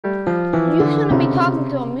you shouldn't be talking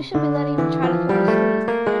to him. You should be letting him try to fall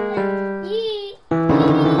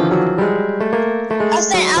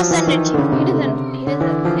asleep. I'll send it to you. He doesn't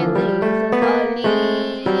say Lee. He says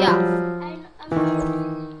Liyah.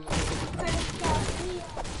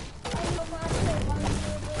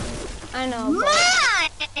 I know. But...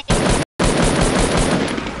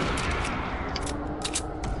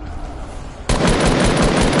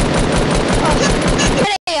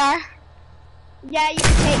 Yeah, you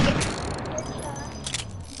can take it.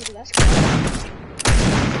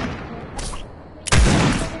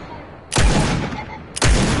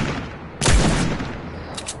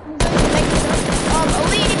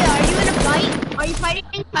 Alita, are you in a fight? Are you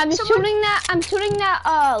fighting? I'm shooting that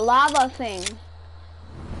lava thing.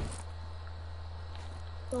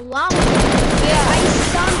 The lava? Yeah.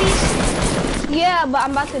 Ice zombies? Yeah, but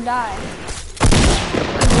I'm about to die.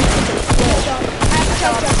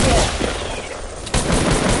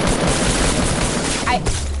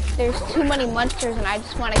 There's too many monsters and I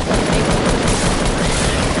just want to kill the big one.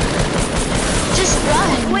 Just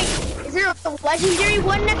run. Wait, is there a legendary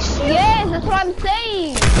one next to you? Yes, that's what I'm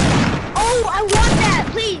saying. Oh, I want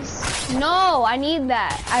that, please. No, I need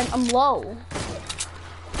that. I'm low.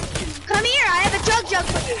 Come here, I have a jug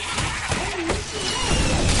for you.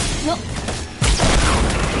 No.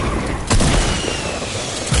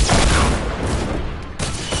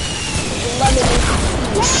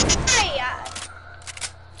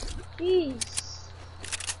 Jeez.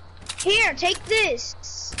 Here, take this.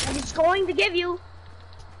 I'm just going to give you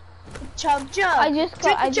a jug. Drink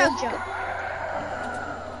the jug.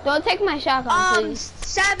 Don't take my shotgun, please.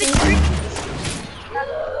 Savage.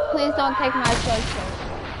 Please don't take my jug.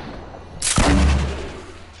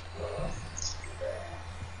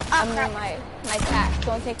 I'm in my tack.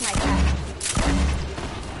 Don't take my tack.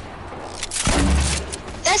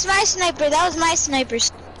 That's my sniper. That was my sniper,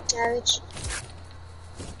 Savage.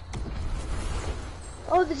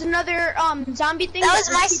 Oh, there's another zombie thing. That was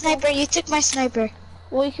my sniper. You took my sniper.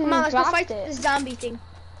 Well, you can Come on, let's go fight it. this zombie thing.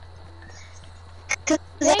 Cause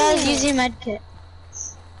I was using med kit.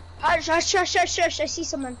 Shush! I see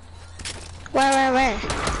someone. Where?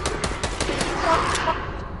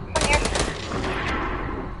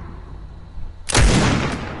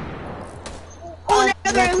 Oh,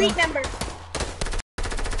 another elite member.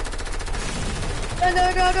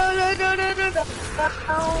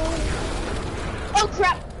 No. Oh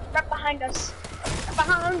crap! Right behind us.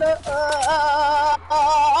 Behind us.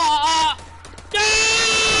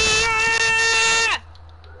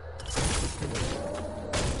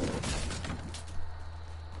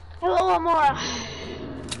 Hello, Amora.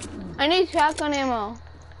 I need shotgun ammo.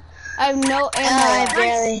 I have no ammo.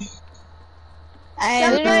 Barely. I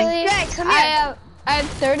have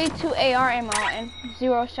 32 AR ammo and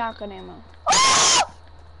 0 shotgun ammo. Oh!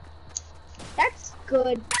 That's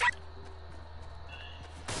good.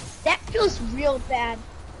 That feels real bad.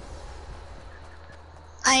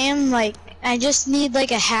 I just need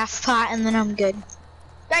like a half pot and then I'm good.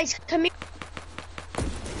 Guys, come here.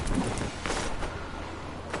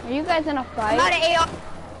 Are you guys in a fight? I'm out of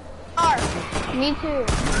AR. Me too.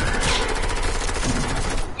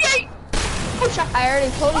 Yay! Oh, I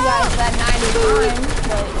already told you guys that 90 times,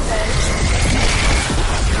 but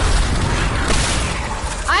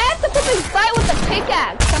I have to fucking fight with the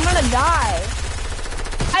pickaxe. I'm gonna die.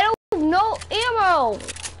 I don't have no ammo.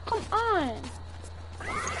 Come on.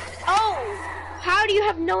 Oh, how do you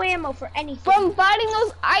have no ammo for anything? From fighting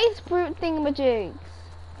those ice brute thingamajigs.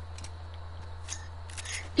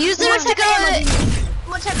 Use them to go.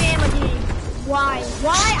 What type of ammo do you need? Why?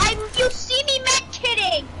 You see me med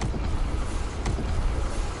kidding.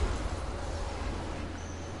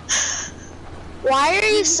 Why are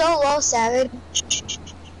you so low, Savage?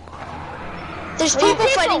 There's people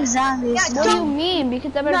fighting zombies. Yeah, What do you mean?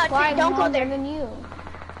 Because I've been flying longer than you.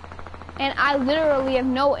 And I literally have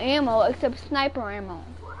no ammo except sniper ammo.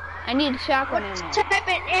 I need shotgun ammo. What type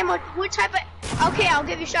of ammo? What type of... Okay, I'll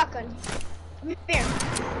give you shotgun. Come here.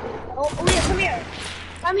 Oh, Leah, come here.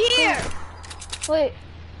 I'm here. Wait.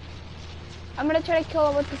 I'm gonna try to kill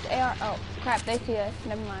her with this AR. Oh, crap, they see us.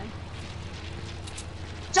 Never mind.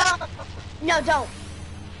 Don't. No, don't.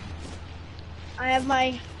 I have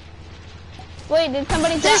my... Wait, did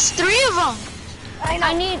somebody... There's 3 of them.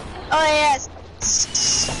 I need... Oh, yes.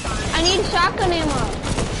 I need shotgun ammo.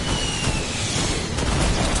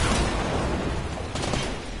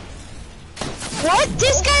 What?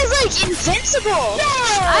 This guy's like invincible.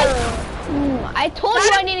 I told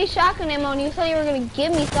you I needed shotgun ammo and you said you were gonna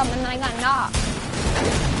give me some and then I got knocked.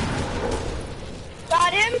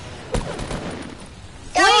 Got him?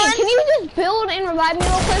 Wait, can you just build and revive me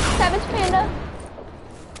real quick, Savage Panda?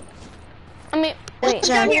 Wait, come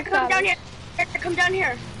down here, come down here. Come down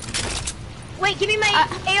here. Wait, give me my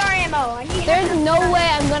AR ammo. I need there's no way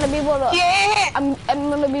I'm gonna be able to. Yeah. I'm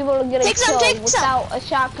gonna be able to get a kill without a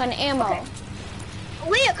shotgun ammo. Okay.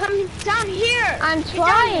 Liyah, come down here. I'm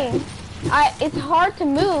trying. It's hard to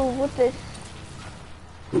move with this.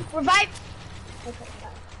 Revive. Okay.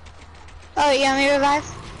 Oh, you want me to revive?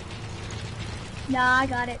 Nah, I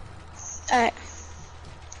got it. Alright.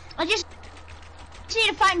 I just need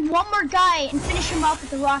to find one more guy and finish him off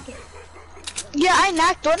with the rocket. Yeah, I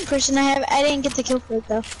knocked one person. I didn't get the kill for it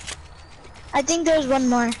though. I think there's one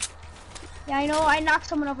more. Yeah, I know. I knocked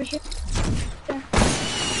someone over here. There.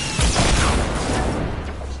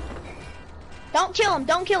 Don't kill him.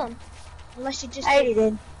 Don't kill him. Unless you just. I already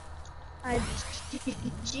did. I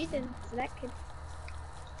cheated for that kid.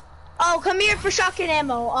 Oh, come here for shotgun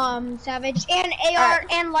ammo, Savage, and AR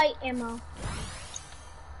and light ammo.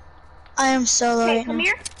 I am so low. Okay, right come now.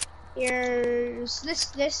 here. Here's this.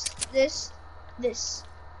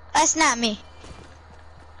 That's not me.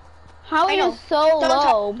 How are you so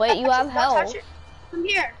low, but you have health? Come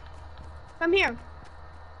here. Come here.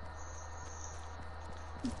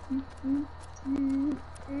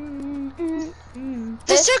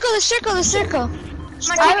 The circle.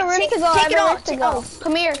 I have a rift to go. I have a rift to go.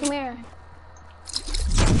 Come here.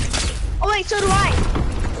 Oh wait, so do I.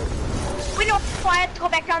 Wait, no, I have to go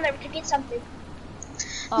back down there to get something.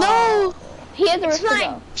 No. He has a rift to Fine.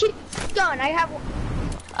 go. Keep going. I have one.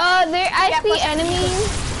 I see enemies.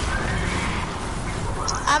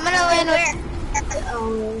 I'm gonna land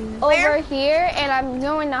over here, and I'm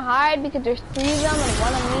going to hide because there's 3 of them and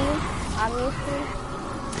 1 of me, obviously.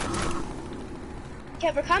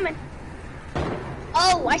 Okay, we're coming.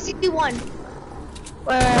 Oh, I see one.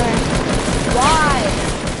 Where? Why?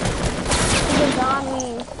 He's on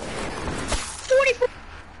me. 44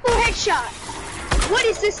 headshot. What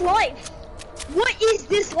is this life? What is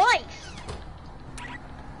this life?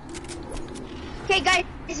 Okay, guys,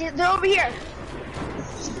 they're over here.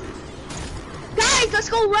 Guys, let's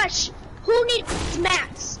go rush. Who needs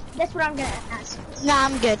mats? That's what I'm gonna ask. Nah,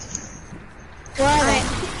 I'm good. Where are they?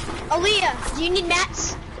 Liyah, do you need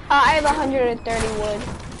mats? I have 130 wood.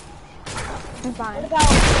 I'm fine. What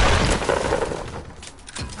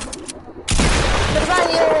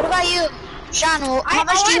about you? Sean, how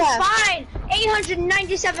much do you have? Fine.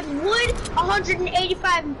 897 wood,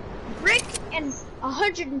 185 brick, and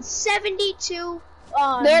 172.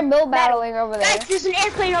 They're build battling over there. Guys, there's an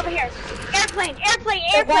airplane over here. Airplane,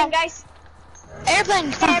 guys.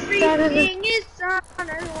 Airplane. Everything is on.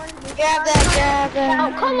 Grab that.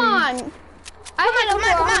 Oh, come on. I hit him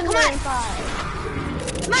for 105.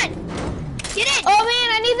 Come on. Get in. Oh man,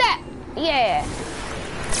 I need that. Yeah.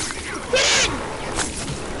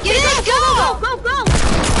 Get in. Go.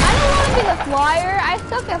 I don't want to be the flyer. I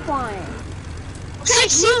suck at flying. Switch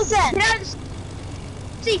seats then. Get out of the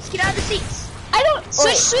seats. Get out of the seats. I don't.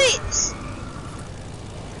 Switch seats.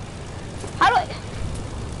 How do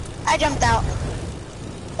I jumped out.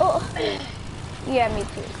 Oh. Yeah, me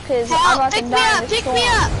too. Cause I'm about to die in this storm. Pick me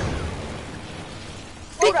up.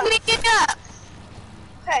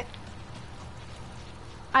 Okay.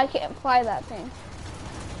 I can't fly that thing.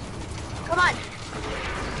 Come on.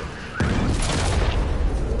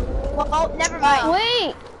 Well, never mind.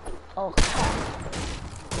 Wait. Oh crap.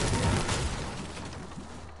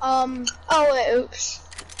 Oh wait, oops.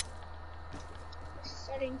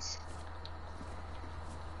 Settings.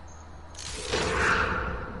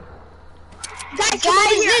 Guys,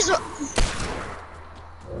 this.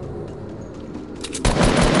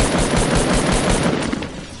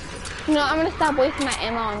 You know, I'm gonna stop wasting my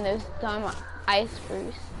ammo on those dumb ice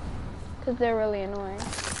spruce, cause they're really annoying.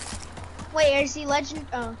 Wait, is he legend?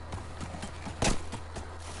 Oh.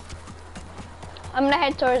 I'm gonna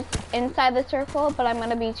head towards inside the circle, but I'm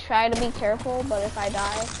gonna try to be careful. But if I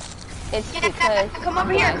die, it's because. Come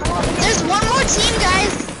over here. There's one more team,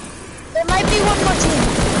 guys. There might be one more team.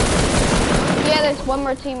 Yeah, there's one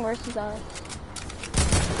more team versus us.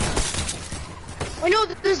 Oh no,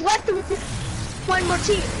 there's left one more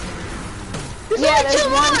team. There's yeah, only 2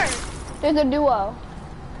 more. There's a duo.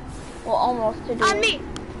 Well, almost a duo. On me.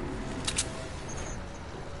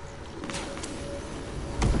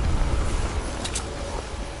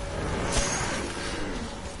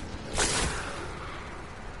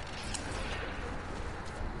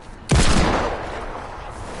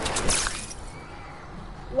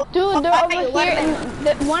 Dude, they're over here,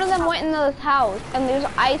 and one of them went into this house, and there's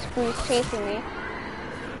ice spruce chasing me.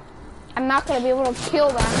 I'm not gonna be able to kill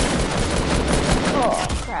them. Oh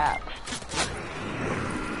crap!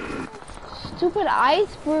 Stupid ice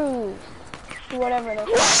spruce. Whatever they're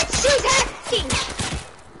called. She's hacking.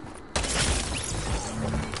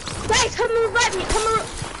 come and revive me. Come on.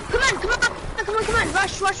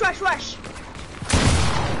 Rush.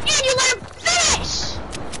 And you let him finish!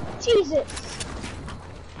 Jesus.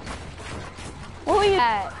 Where are you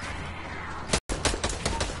at?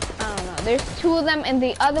 I don't know. There's 2 of them, and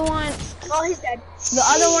the other one. Oh, he's dead. The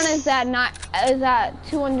other one is at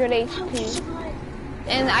 200 HP,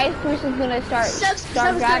 and the ice priest is gonna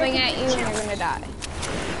start grabbing at you, and you're gonna die.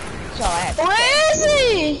 So I have to Where is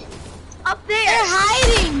he? Up there. They're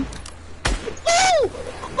hiding. Oh,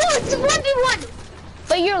 it's a 1v1.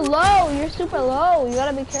 But you're low. You're super low. You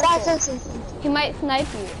gotta be careful. That's He might snipe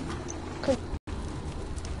you.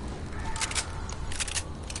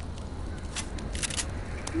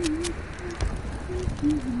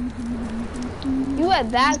 You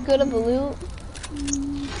had that good of a loot?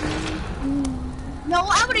 No,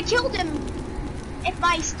 I would have killed him if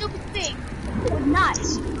my stupid thing would not.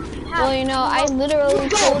 Well, you know, I literally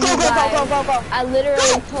told you guys. I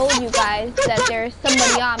literally told you guys that there's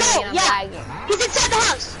somebody on me and I'm lagging. He's inside the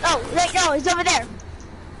house. Oh, wait, no, he's over there.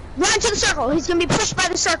 Run to the circle. He's gonna be pushed by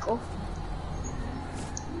the circle.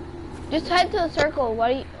 Just head to the circle.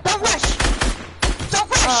 What are you? Don't rush. Don't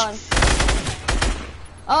rush.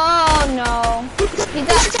 Oh no.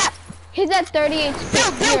 He's at 30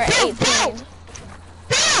 HP. You're at 18.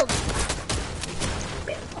 Build.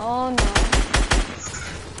 Oh no.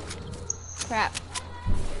 Crap.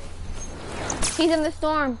 He's in the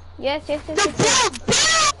storm. Yes. Build.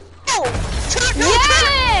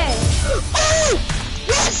 Yes! Oh!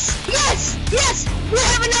 Yes! We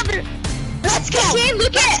have another. Let's go.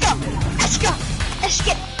 Let's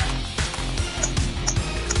go.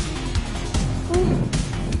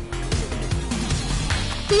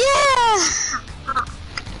 Yeah.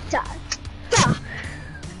 Da.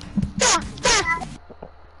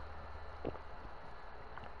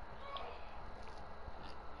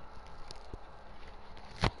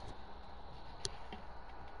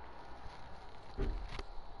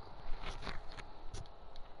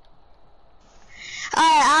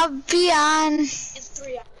 Alright, I'll be on in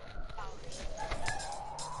 3 hours.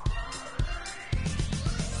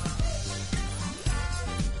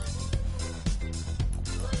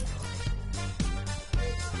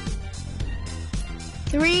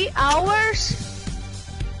 3 hours?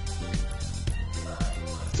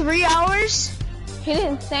 3 hours? He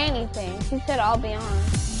didn't say anything. He said I'll be on.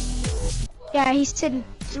 Yeah, he said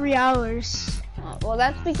 3 hours. Well,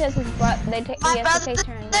 that's because he has to take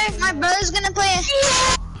turns. My brother's gonna play.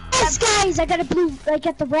 Yes, guys, I got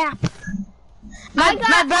the wrap. My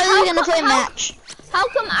brother's gonna play a match. How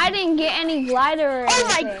come I didn't get any glider or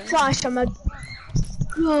anything? Oh my gosh, I'm a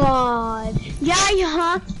god. Yeah,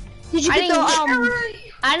 huh? Did you get the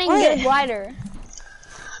I didn't get a glider.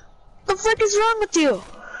 What the frick is wrong with you?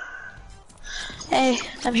 Hey,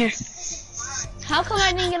 I'm here. How come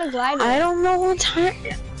I didn't get a glider? I don't know what's hurt.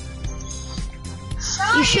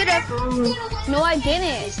 You should have. No, I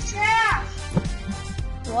didn't.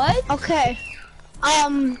 What? Okay.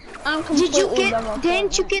 I'm completely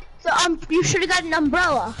Didn't you get the you should have got an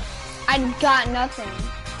umbrella. I got nothing.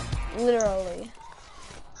 Literally.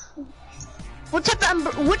 What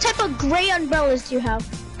type of gray umbrellas do you have?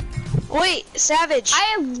 Wait, Savage.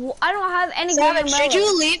 I don't have any Savage, good did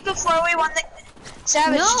you leave before we won the?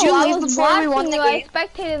 Savage, No, did you I leave was before we won watching the you. game? I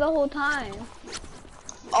spectated the whole time.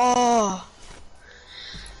 Oh.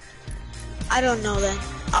 I don't know then.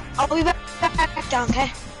 I'll be back down,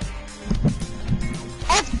 okay?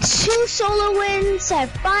 I have 2 solo wins, I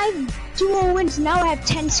have 5 duo wins, now I have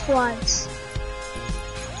 10 squads.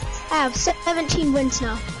 I have 17 wins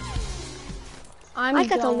now. I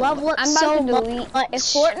got to level up so much. If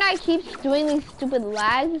Fortnite keeps doing these stupid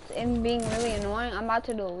lags and being really annoying, I'm about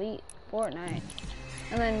to delete Fortnite.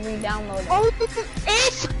 And then re-download it. Only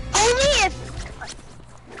if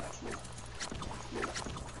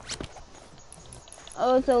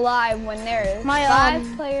Oh, it's alive when there is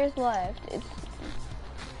 5 players left.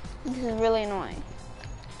 This is really annoying.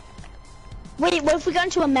 Wait, what if we got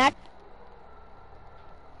into a match?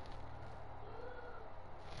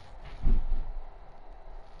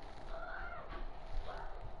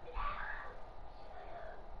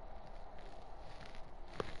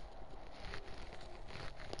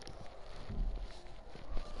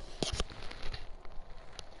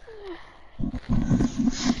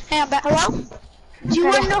 Hey, I'm back. Hello? Do you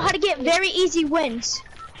want to know how to get very easy wins?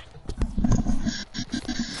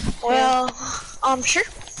 Well, sure.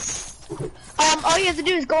 All you have to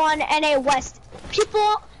do is go on NA West.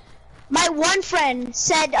 My one friend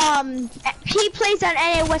said, he plays on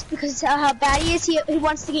NA West because of how bad he is. He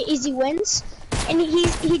wants to get easy wins. And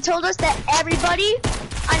he told us that everybody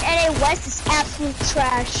on NA West is absolute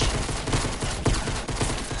trash.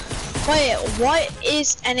 Wait, what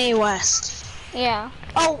is NA West? Yeah.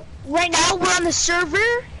 Oh, right now we're on the server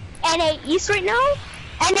NA East right now.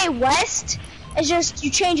 NA West is just you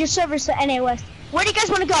change your servers to NA West. Where do you guys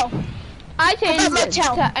want to go? I changed it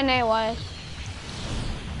motel? to NA West.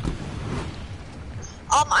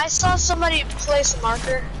 I saw somebody place a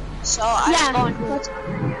marker, so I'm going.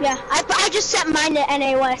 Yeah, I just set mine to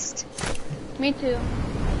NA West. Me too.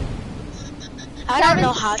 I don't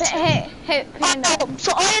know how to. Hey, Panda. Oh,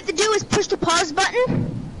 so all you have to do is push the pause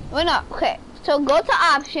button. Wait, no. Okay. So go to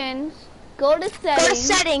options. Go to settings. Go to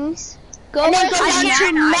settings. Go and then to go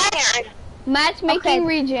down to match. matchmaking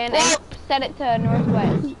region and set it to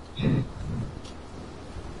Northwest.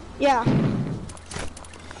 Yeah.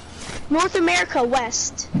 North America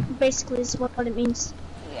West, basically is what it means.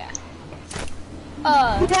 Yeah.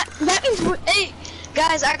 That means we're, Hey,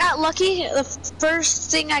 guys, I got lucky. The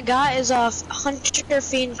first thing I got is a Hunter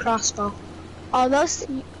Fiend crossbow. all those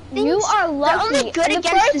things. You are lucky. They're only good the against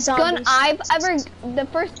first the gun zombies. the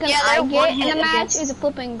first gun Yeah, I they're get in one-hit a match against- is a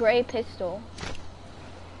flipping gray pistol.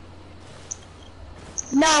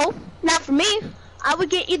 No, not for me. I would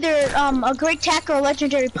get either a great tack or a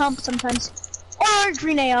legendary pump sometimes, or a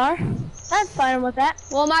green AR. I'm fine with that.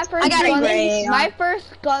 Well, my first got a gun, gray AR. my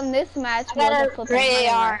first gun this match I got was a a flipping gray hunting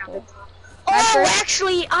AR. rifle. Oh,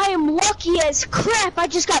 actually, I am lucky as crap. I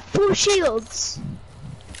just got 4 shields.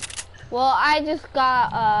 Well, I just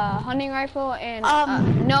got a hunting rifle and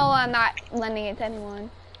no, I'm not lending it to anyone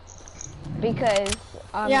because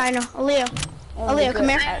Yeah, I know. Leo. only Leo, come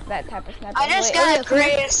good here. at that type of sniper. I just Wait, got Leo, a come here.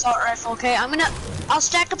 gray assault rifle. Okay, I'll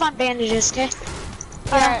stack up on bandages. Okay.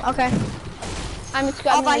 Yeah, okay. I'm just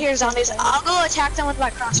I'll buy here zombies. I'll go attack them with my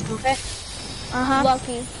crossbow. Okay.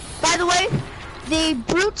 lucky. By the way, the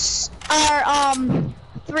brutes are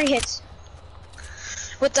 3 hits.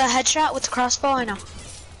 With the headshot with the crossbow, I know.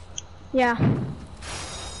 Yeah.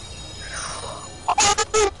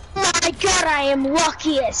 Oh my god, I am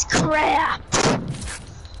lucky as crap.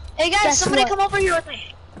 Hey guys, Guess somebody what? come over here with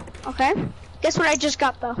me. Okay. Guess what I just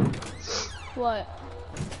got though? What?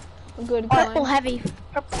 A good gun. Purple heavy.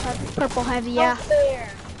 Purple heavy, yeah.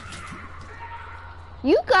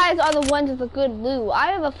 You guys are the ones with the good loot. I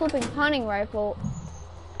have a flipping hunting rifle,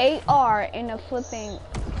 AR, and a flipping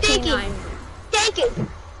P90. Thank you.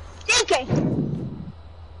 Thank you.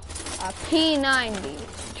 A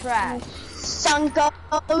P90. Trash. Sun goes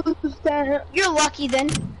down. You're lucky then.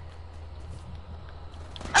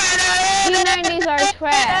 P90s are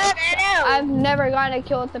trash. I've never gotten a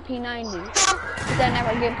kill with the P90s. Because I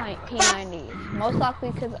never get P90s. Most likely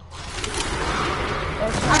because they're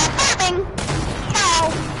trash. I'm farming. Ow.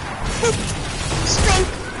 Stink.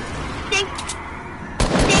 Stink.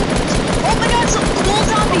 Stink. Oh my god, some gold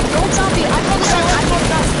zombie, I call the gun.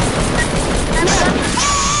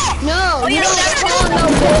 No, you don't have to call no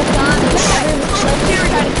gold zombie. Let's try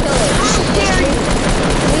to kill it. How dare you?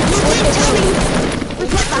 You didn't tell me. It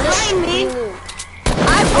was behind me.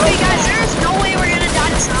 Oh, you guys, there's no way we're gonna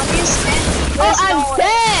die to zombies. Oh, I'm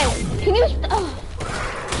dead. Can you?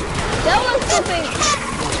 That was something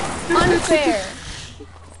unfair.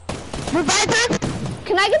 Revive her.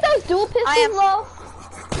 Can I get those dual pistols, am- though?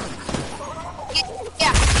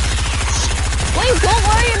 Yeah. Wait, don't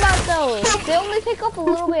worry about those. They only take up a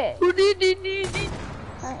little bit.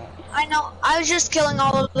 Alright. I know. I was just killing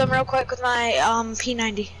all of them real quick with my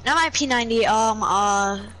P90. Not my P90.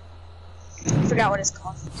 Forgot what it's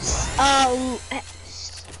called.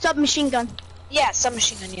 Submachine gun. Yeah,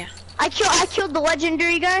 submachine gun. Yeah. I killed the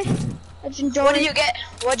legendary guy. Legendary. What did you get?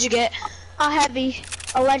 What'd you get? A heavy.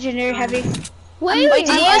 A legendary heavy. Wait, Wait,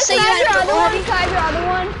 did you can say I you have had your a other one? heavy? Can I have your other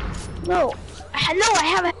one? No. I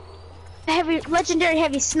have a heavy, legendary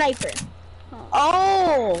heavy sniper.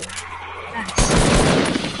 Oh.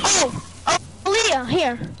 Oh, Leah,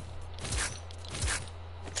 here.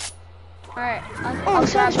 Alright, Oh, I'll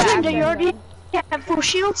so grab that. you already have 4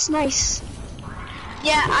 shields? Nice.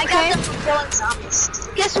 Yeah, I got them from killing zombies.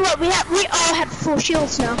 Guess what? We all have 4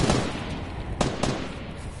 shields now.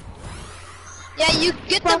 Yeah, you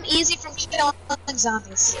get them easy from killing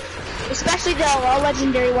zombies. Especially the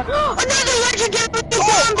legendary one. Another legendary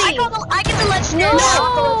zombie! I get the legendary.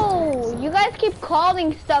 No! You guys keep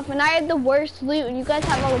calling stuff and I had the worst loot and you guys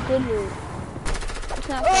have all the good loot. It's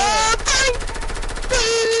not fair.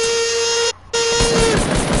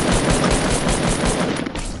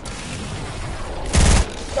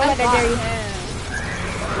 Don't let her dare you.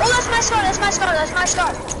 Oh, that's my scar. That's my scar. That's my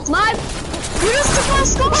scar. My You just took my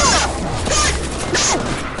scar.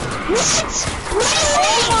 What?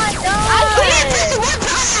 Oh my god.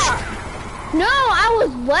 No, I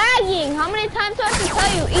was lagging. How many times do I have to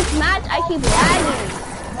tell you? Each match I keep lagging.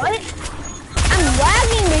 What? I'm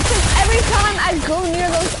lagging because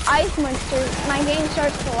ice monsters, my game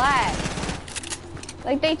starts to lag.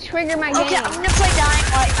 Like they trigger my game. Okay, I'm gonna play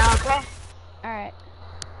Dying Light now, okay? Alright.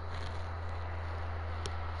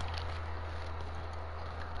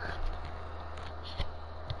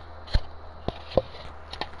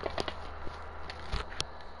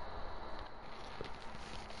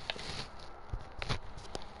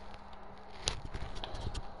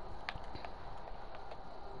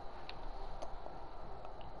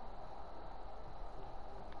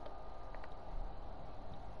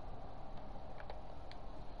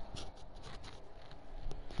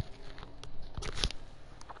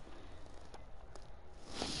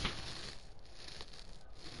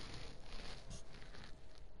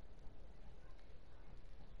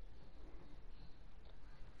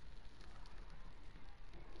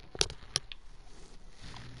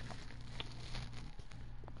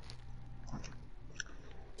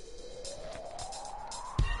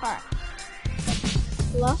 Alright.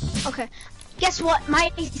 Hello? Okay. Guess what?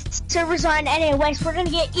 My server's on anyways. We're gonna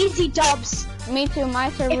get easy dubs. Me too, my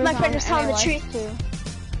server's If my friend on is telling the NOS truth. too.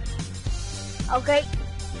 Okay.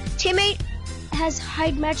 Teammate has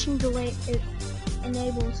hide matching delay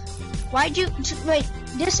enabled. Why'd you wait?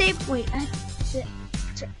 Disable. Wait. Enable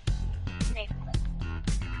it.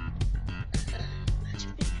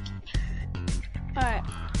 Alright.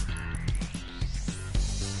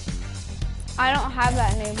 I don't have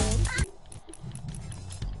that enabled.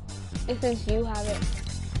 It says you have it.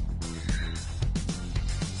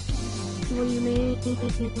 What do you mean?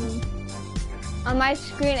 On my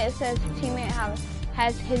screen it says teammate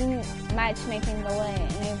has hidden matchmaking delay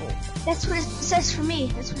enabled. That's what it says for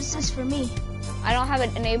me. That's what it says for me. I don't have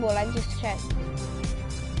it enabled, I just checked.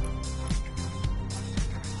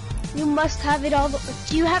 You must have it all.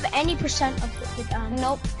 Do you have any percent of it on?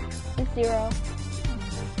 Nope, it's 0.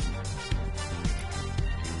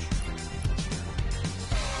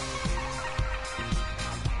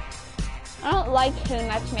 I don't like hidden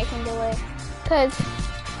matchmaking delay, cause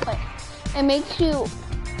like it makes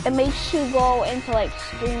you go into like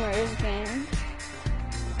streamers games.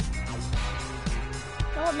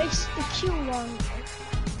 No, it makes the queue longer.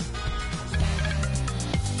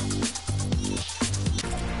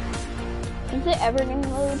 Is it everything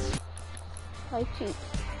loads? Like cheats.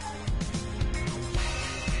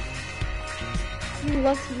 You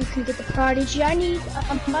lucky you can get the prodigy.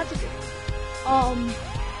 I'm about to get,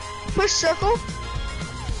 push circle.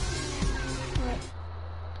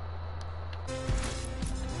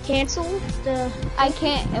 Cancel the. I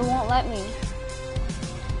can't, it won't let me.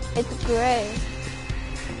 It's gray.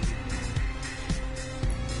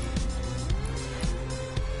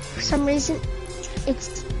 For some reason,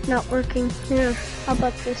 it's not working. Here, how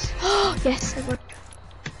about this? Oh, yes, it worked.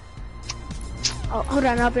 Oh, hold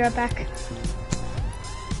on, I'll be right back.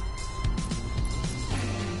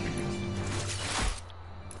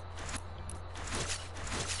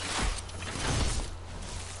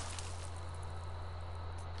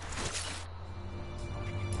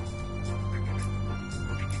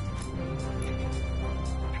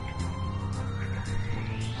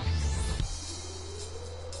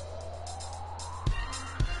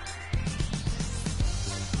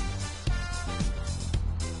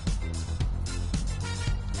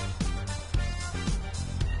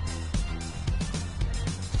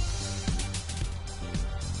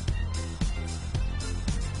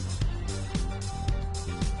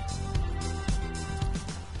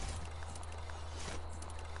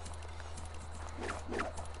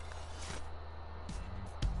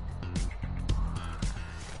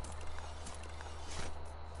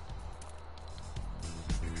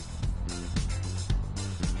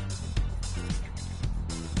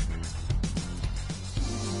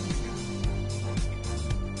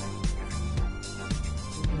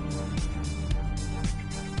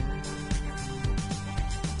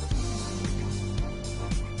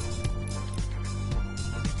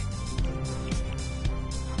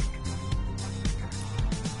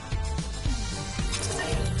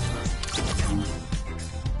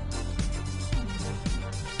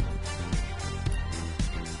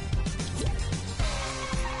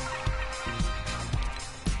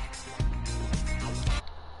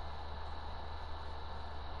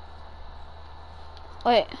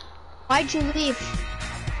 Wait, Why'd you leave?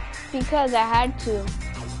 because I had to.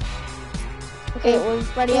 Okay, It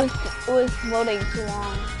was ready up. it was loading too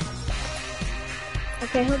long.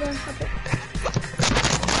 Okay, hold on. Hold on.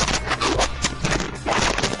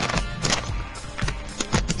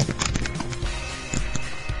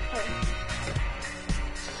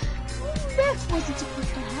 That wasn't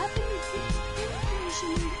supposed to happen.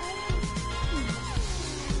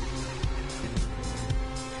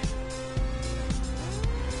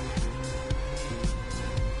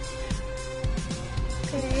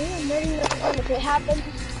 letting you know if it happens,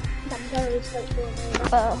 I'm gonna restart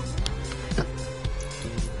Fortnite.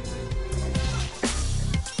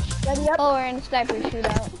 Ready up? Oh, we're in a sniper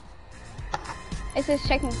shootout. It says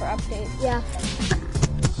checking for updates. Yeah.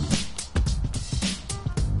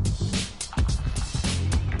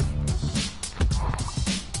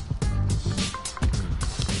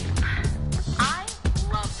 I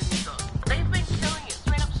love the Migos. They've been killing it,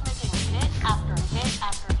 straight up just making hit after hit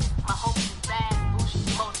after hit. My homies is bad, Bushi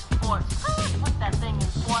Motorsports. Put that thing in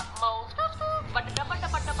sport mode.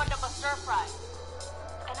 Stir fry.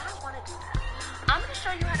 And I want to do that. I'm going to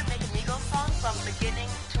show you how to make a Migos song from beginning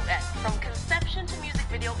to end. From conception to music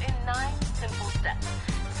video in 9 simple steps.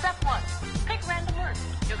 Step 1, pick random words.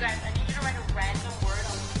 Yo guys, I need you to write a random word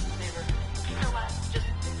on this paper. You know what? Just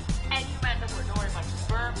any random word. Don't worry about it. Just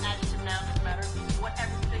verb, adjective, noun, doesn't matter.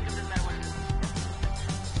 Whatever you think of, doesn't matter what it is.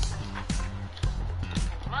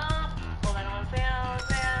 Come on. Hold on, I want to say it.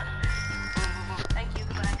 Thank you,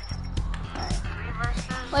 goodbye.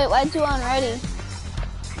 Wait, why'd you on ready?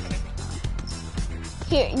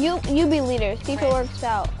 Here, you be leader. See if it works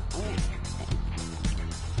out.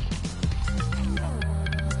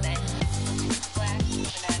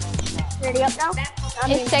 Ready up now?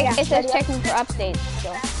 It says checking for updates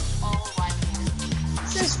still. It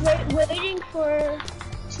says waiting for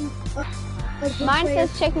Mine says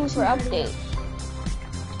checking for updates.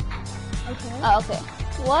 Okay. Oh, okay.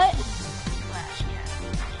 What?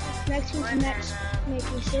 Next one's next.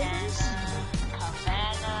 Making servers.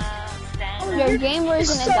 Your game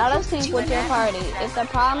version is out of sync with your party. If the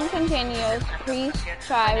problem continues, please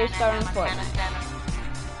try restarting Fortnite.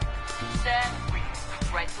 Step 3,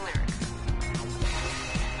 write the lyrics.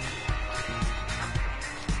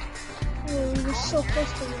 Oh, you're so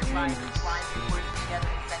close to the Line words together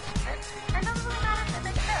in sentences. And doesn't really matter if it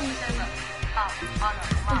makes sense.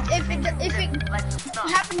 If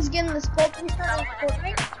it happens again in the scope restart of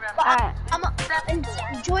Fortnite, but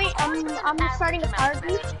I'm starting a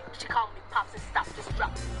party. She called me pops and stop, just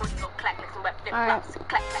drop. Booty go clack like some rap flip flops.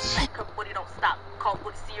 Clack, clack, clack, her booty don't stop. Call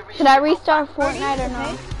booty serious. Should I restart Fortnite or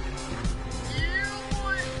no?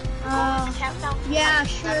 Yeah,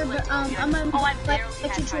 sure, but I'm gonna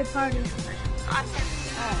let you to a party. Step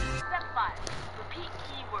 5, repeat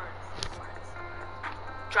keywords.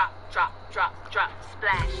 Drop, drop, drop, drop.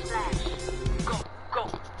 Splash, splash. Go, go.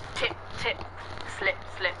 Tip, tip. Slip,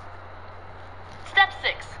 slip. Step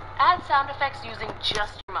 6, add sound effects using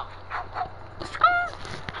just